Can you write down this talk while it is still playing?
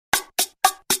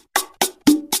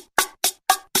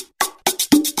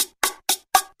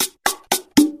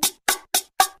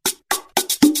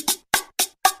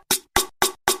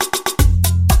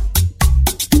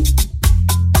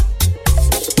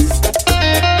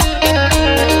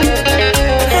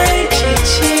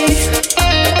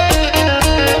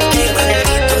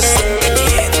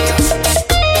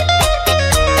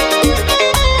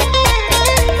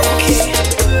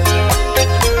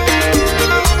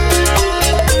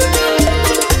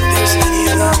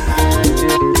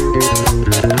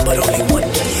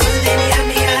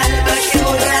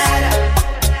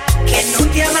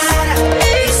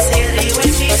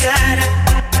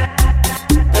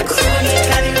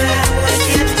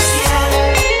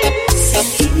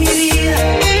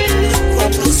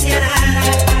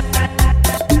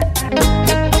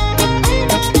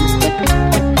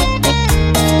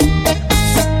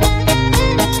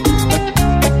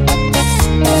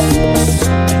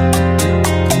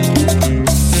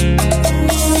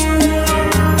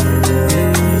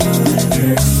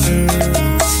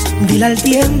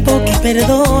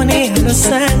perdone a los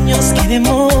años que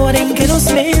demoren, que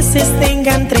los meses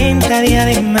tengan 30 días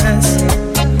de más.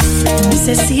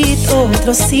 Necesito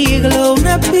otro siglo,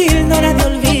 una píldora de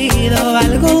olvido,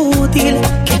 algo útil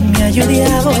que me ayude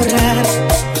a borrar.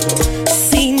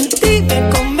 Sin ti me he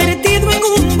convertido en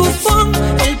un bufón,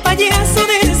 el payaso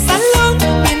del salón.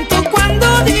 Miento cuando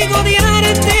digo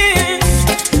odiarte.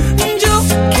 Yo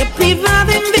que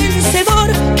privaba en vencedor,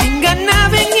 que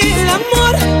enganaba en el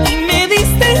amor y me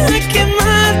diste a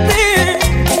quemarte.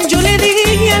 Yo le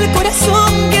dije al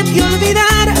corazón que te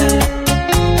olvidara,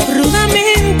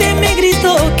 rudamente me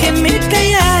gritó que me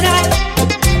callara.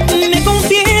 Me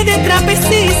confié de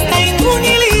trapecista en un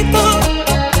hilito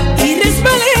y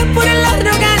resbalé por la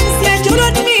arrogancia, yo lo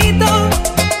admito.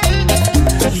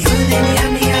 Y ordené a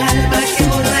mi alma que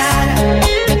borrara,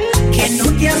 que no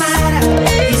te amara,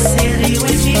 y se rió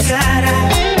en mi cara.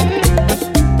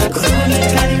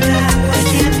 Crónica de una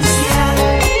muerte anunciada,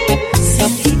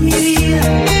 sin ti mi vida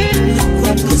no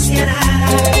conduce a nada.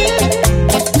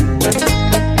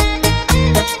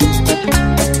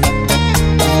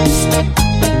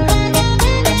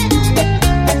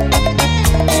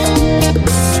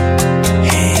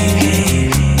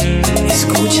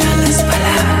 Escucha las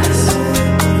palabras.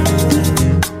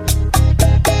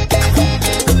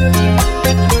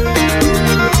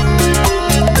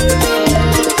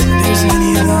 There's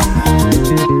many of them,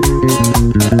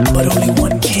 but only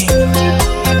one king.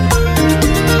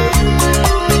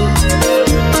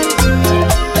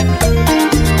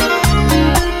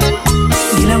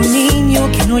 Dile a un niño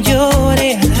que no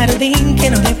llore, al jardín que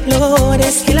no dé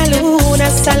flores, que la luna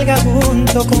salga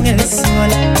junto con el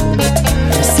sol.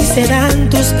 Si se dan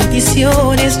tus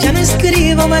peticiones, ya no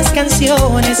escribo más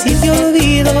canciones y te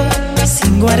olvido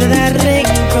sin guardar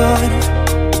rencor.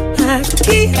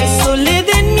 Aquí hay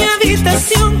soledad en mi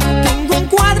habitación, tengo un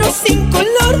cuadro sin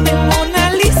color de mona